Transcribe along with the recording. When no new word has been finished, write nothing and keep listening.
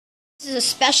This is a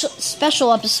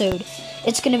special episode.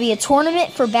 It's going to be a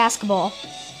tournament for basketball.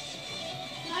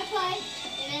 Can I play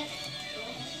in it?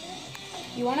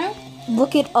 You wanna?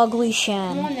 Look at ugly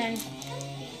Shan. Come on then.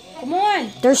 Come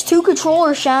on. There's 2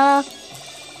 controllers, Shanna.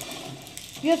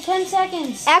 You have 10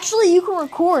 seconds. Actually, you can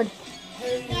record.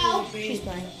 No. She's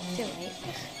playing. Too late.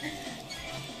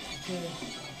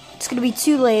 It's going to be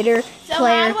 2 later. So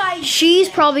Player. how do I- She's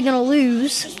probably going to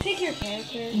lose. Just pick your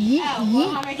character. Oh, well,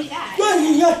 how do I do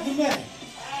that?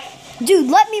 Dude,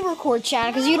 let me record, Shanna,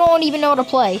 because you don't even know how to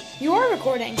play. You are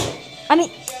recording. I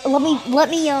mean, let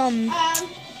me. I'm so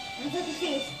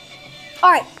confused.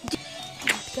 All right.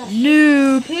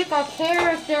 Noob. Pick a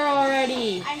character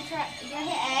already. I'm trying. Do I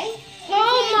hit A?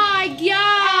 Oh my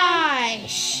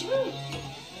gosh.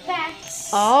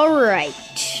 Facts. All right.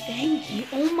 Thank you.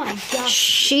 Oh my gosh.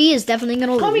 She is definitely going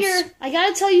to lose. Come here. I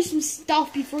gotta tell you some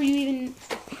stuff before you even...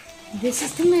 This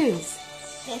is the move.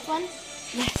 This one?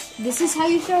 Yes. This is how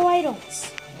you throw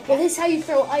items. Well, this is how you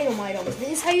throw items. This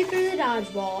is how you throw the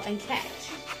dodgeball and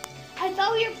catch. I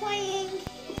thought we were playing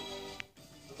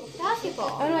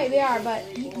basketball. Oh, no, wait, we are, but...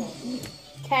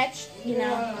 Catch, you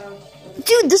know.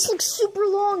 Dude, this looks super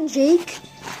long, Jake.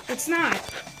 It's not.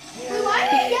 Wait, why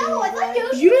are you yellow? I thought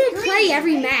Yoshi You was don't green. play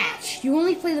every match. You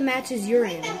only play the matches you're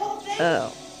in. The whole thing?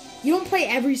 Oh. You don't play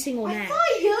every single I match.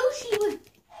 thought Yoshi was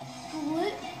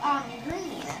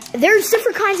green. There's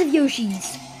different kinds of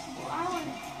Yoshis. I don't-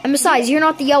 And besides, you're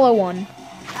not the yellow one.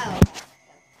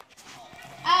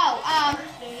 Oh,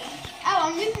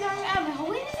 I'm moving around. I'm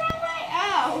holding it that way?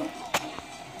 Oh.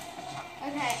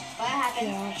 Okay, what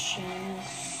happened? Gosh.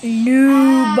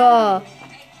 Noob.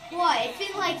 What? It's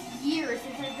been like years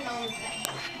since I've been on this thing.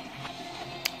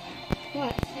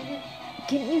 What?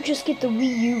 Didn't you just get the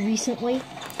Wii U recently?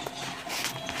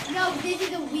 No, this is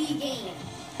a Wii game.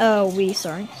 Oh, Wii,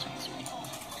 sorry.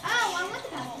 Oh, I want the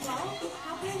basketball.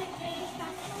 How can I play this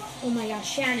basketball? Oh my gosh,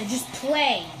 Shannon, just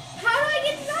play. How do I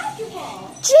get the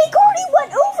basketball? Jake already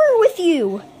went over with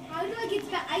you. How do I get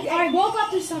the basketball? Alright, walk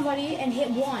up to somebody and hit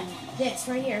 1. This,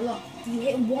 right here, look. You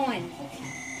hit 1.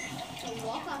 So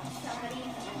walk up to somebody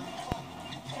and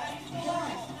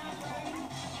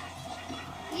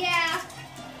yeah.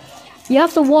 You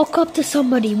have to walk up to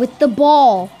somebody with the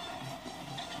ball.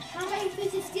 How am I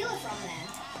supposed to steal it from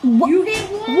them? You hit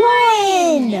 1!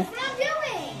 One! That's what I'm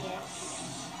doing.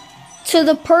 To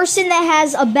the person that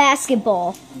has a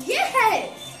basketball.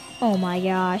 Yes. Oh my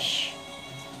gosh.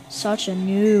 Such a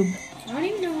noob. I don't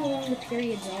even know how long the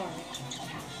periods are.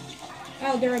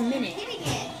 Oh, they're a minute. Hitting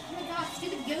it. Oh my god,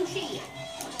 stupid Yoshi.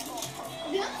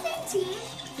 Are we on the same team?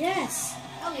 Yes.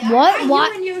 Oh, yeah. What? You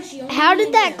What? and Yoshi, only How me did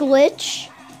and that you. glitch?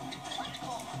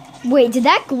 Wait, did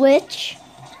that glitch?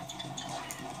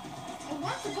 I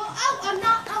want the ball. Oh, I'm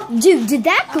not. Oh. Dude, did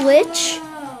that glitch?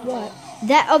 What?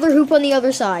 That other hoop on the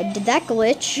other side, did that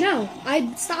glitch? No,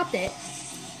 I stopped it.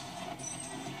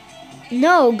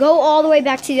 No, go all the way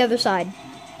back to the other side.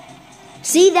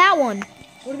 See that one?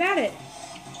 What about it?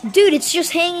 Dude, it's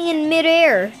just hanging in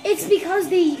midair. It's because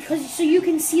so you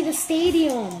can see the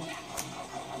stadium.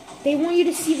 They want you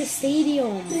to see the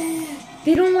stadium.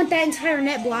 They don't want that entire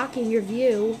net blocking your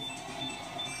view.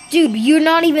 Dude, you're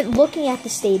not even looking at the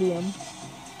stadium.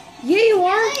 Yeah, you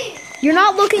are. Hey, You're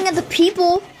not looking at the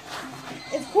people.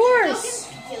 Of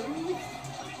course.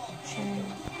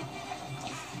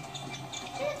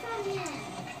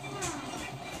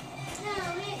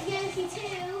 Yoshi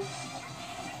too.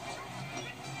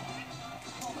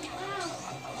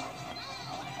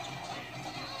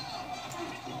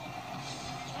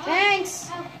 Thanks.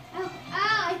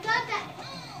 I thought that.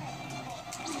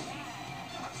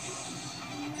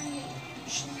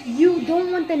 You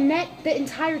don't want the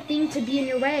entire thing to be in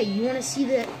your way. You want to see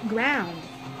the ground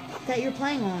that you're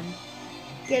playing on.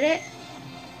 Get it?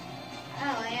 Oh,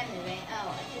 I am moving.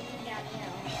 Oh, I didn't down the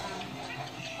hill.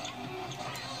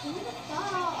 Give me the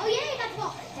ball. Oh, yeah, I got the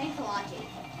ball. Thanks a lot, Jake.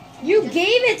 You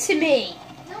gave it to me.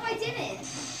 No, I didn't.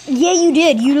 Yeah, you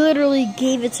did. You literally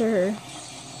gave it to her.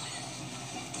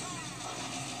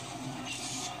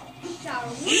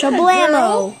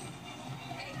 Shablamo.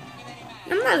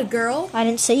 I'm not a girl. I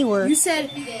didn't say you were. You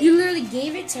said you literally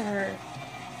gave it to her.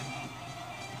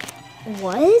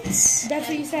 What? That's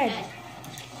what you said.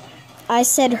 I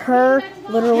said her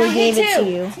literally No, gave me it to too.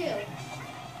 you. Two.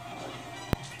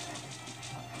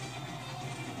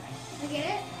 You get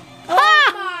it?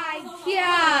 Oh my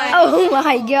god. Oh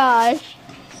my gosh.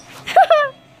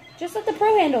 Just let the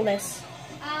pro handle this.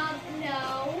 No.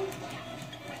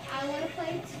 I want to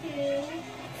play two.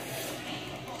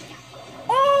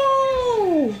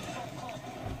 Oh!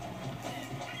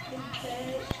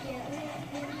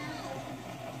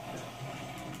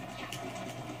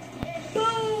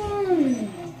 Boom!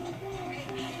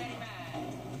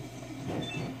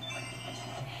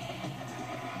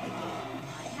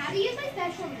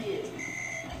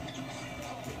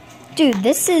 Dude,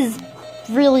 this is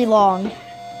really long.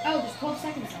 Oh, there's 12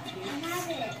 seconds left, dude.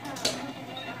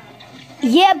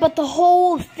 Yeah, but the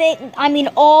whole thing, I mean,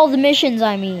 all the missions,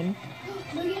 I mean.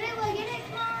 Look at it,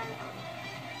 come on.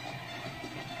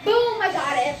 Boom, I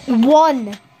got it.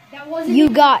 One. That wasn't You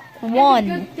even- got and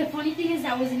one. The funny thing is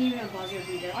that wasn't even a buzzer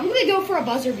beater. I'm gonna go for a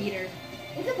buzzer beater.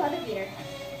 It's a butter beater.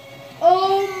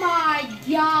 Oh my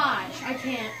gosh, I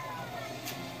can't.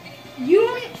 You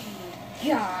don't even, oh my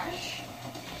gosh.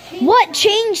 What?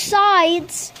 Change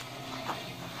sides?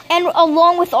 And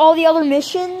along with all the other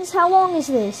missions? How long is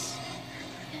this?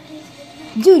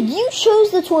 Dude, you chose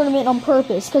the tournament on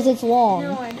purpose because it's long.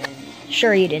 No, I didn't.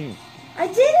 Sure you didn't. I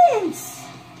didn't.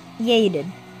 Yeah, you did.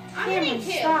 I'm gonna Cameron, eat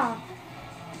two. stop.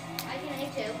 I can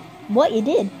eat two. What? You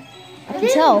did. I can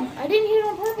didn't. tell. I didn't hit it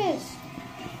on purpose.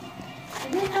 I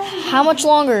didn't know it was How much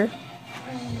longer?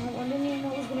 I don't know. I didn't even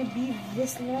know it was gonna be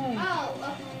this long. Oh,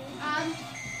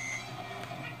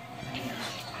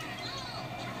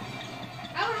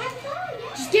 I have to go,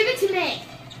 yeah. Just give it to me.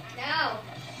 No.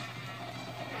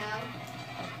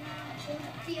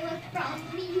 Steal it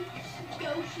from me,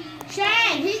 Yoshi.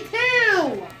 Shane, hit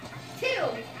two. Two.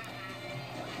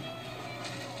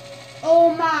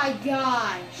 Oh my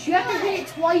gosh. You have to hit it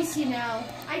twice, you know.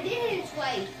 I did hit it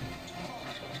twice.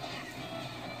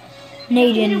 No,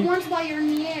 you Hit it didn't. once while you're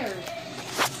in the air.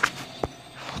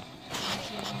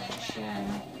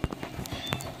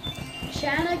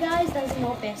 Shanna, guys, doesn't know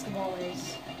what basketball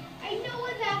is. I know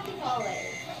what basketball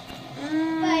is.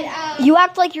 Mm. But, You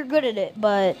act like you're good at it,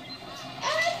 but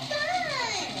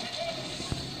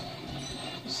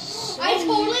it's fun. I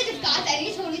totally just got that.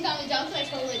 You totally found the jumps, and I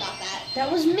totally got that.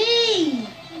 That was me. No,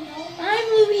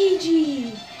 I'm Luigi.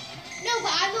 no,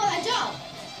 but I know that jump.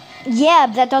 yeah,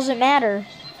 that doesn't matter.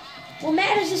 What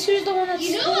matters is who's the one that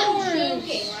You know scores. I'm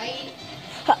joking, right?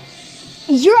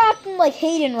 You're acting like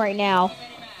Hayden right now.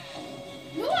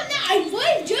 No, I'm not. I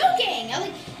was joking. I was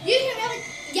like, you hear me? I was like,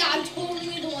 yeah, I'm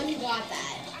totally the one who got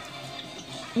that.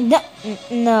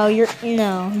 No, you're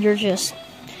just.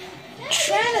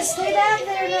 Shanna, stay back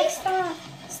there next time.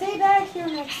 Stay back here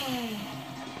next time.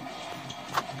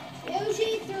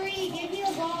 Yoshi 3, give me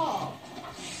the ball.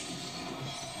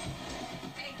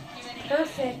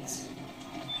 Perfect.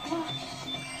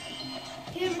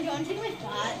 Cameron, don't take my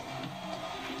spot.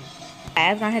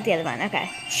 I was gonna hit the other one. Okay.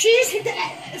 She just hit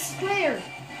the square.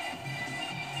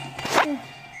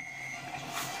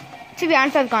 To be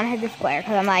honest, I was gonna hit the square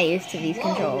because I'm not used to these Whoa,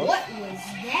 controls. what was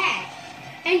that?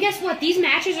 And guess what? These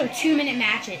matches are 2-minute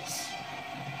matches.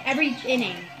 Every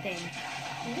inning thing.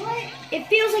 What? It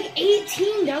feels like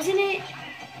 18, doesn't it?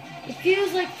 It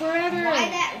feels like forever. Why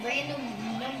that random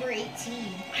number 18?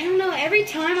 I don't know. Every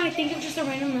time I think of just a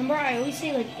random number, I always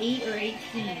say like 8 or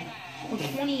 18 or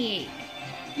 28.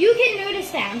 You can notice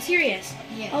that. I'm serious.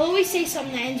 Yeah. I'll always say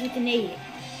something that ends with an 8.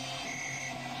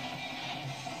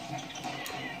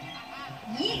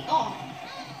 Yeet off.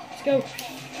 Let's go.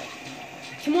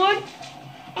 Come on.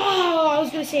 Oh, I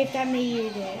was going to say if that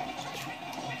made it.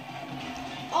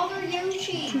 Other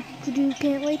Yoshi.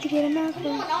 Can't wait to get another Come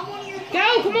on, I'm one of your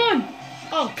Go, come on.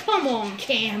 Oh, come on,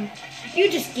 Cam.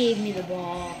 You just gave me the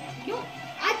ball.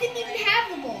 I didn't even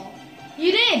have the ball.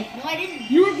 You did. No, I didn't.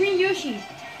 You were Green Yoshi.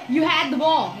 You had the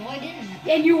ball. No, I didn't.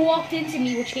 And you walked into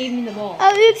me, which gave me the ball.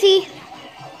 Oh, oopsie.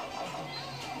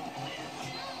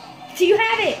 So you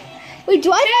have it. Wait,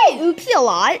 do I say oopsie a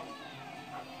lot?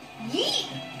 Yeet.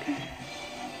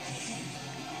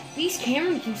 At least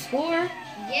Cameron can score.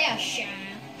 Yeah, Shanna.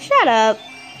 Shut up.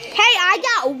 Hey, I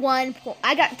got 1 point.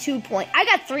 I got 2 points. I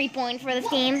got 3 points for this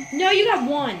game. No, you got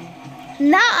 1.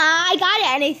 Nah, I got it,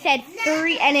 and it said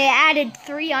 3, and it added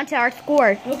 3 onto our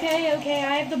score. Okay,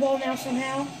 I have the ball now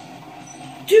somehow.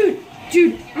 Dude,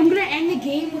 I'm gonna end the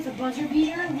game with a buzzer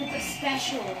beater with a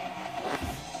special.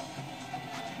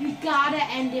 You gotta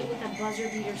end it with a buzzer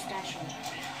beater special.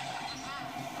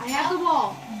 I have the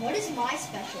ball. What is my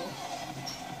special?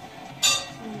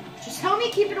 Just help me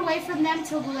keep it away from them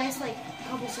till the last,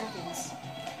 couple seconds.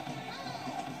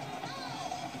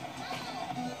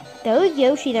 Those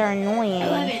Yoshis are annoying.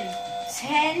 11,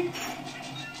 10.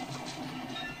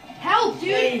 Help, dude!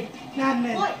 8,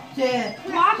 7, What? 6,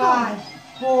 Block 'em. 5,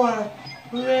 4,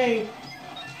 3,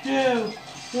 2,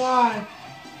 1.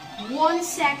 1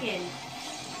 second.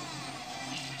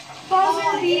 Oh, Buzzer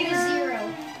it was beater.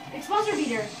 0. It's buzzer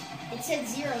beater. It said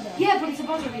 0 though. Yeah, but it's a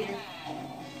buzzer beater.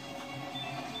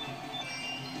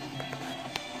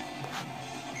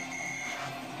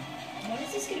 When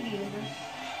is this gonna be over?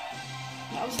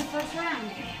 That was the first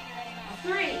round.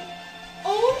 3.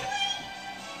 Oh!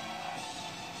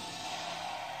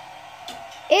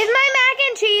 Is my mac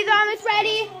and cheese almost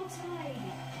ready?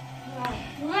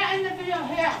 We're gonna end the video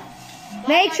here.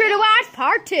 Make sure to watch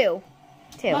part 2.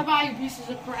 Bye-bye, you pieces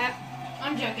of crap.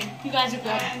 I'm joking. You guys are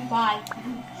good. Bye.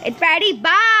 It's ready.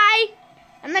 Bye.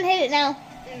 I'm gonna hit it now.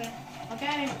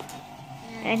 Okay.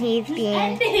 And he's being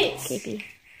End it. creepy.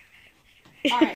 All right.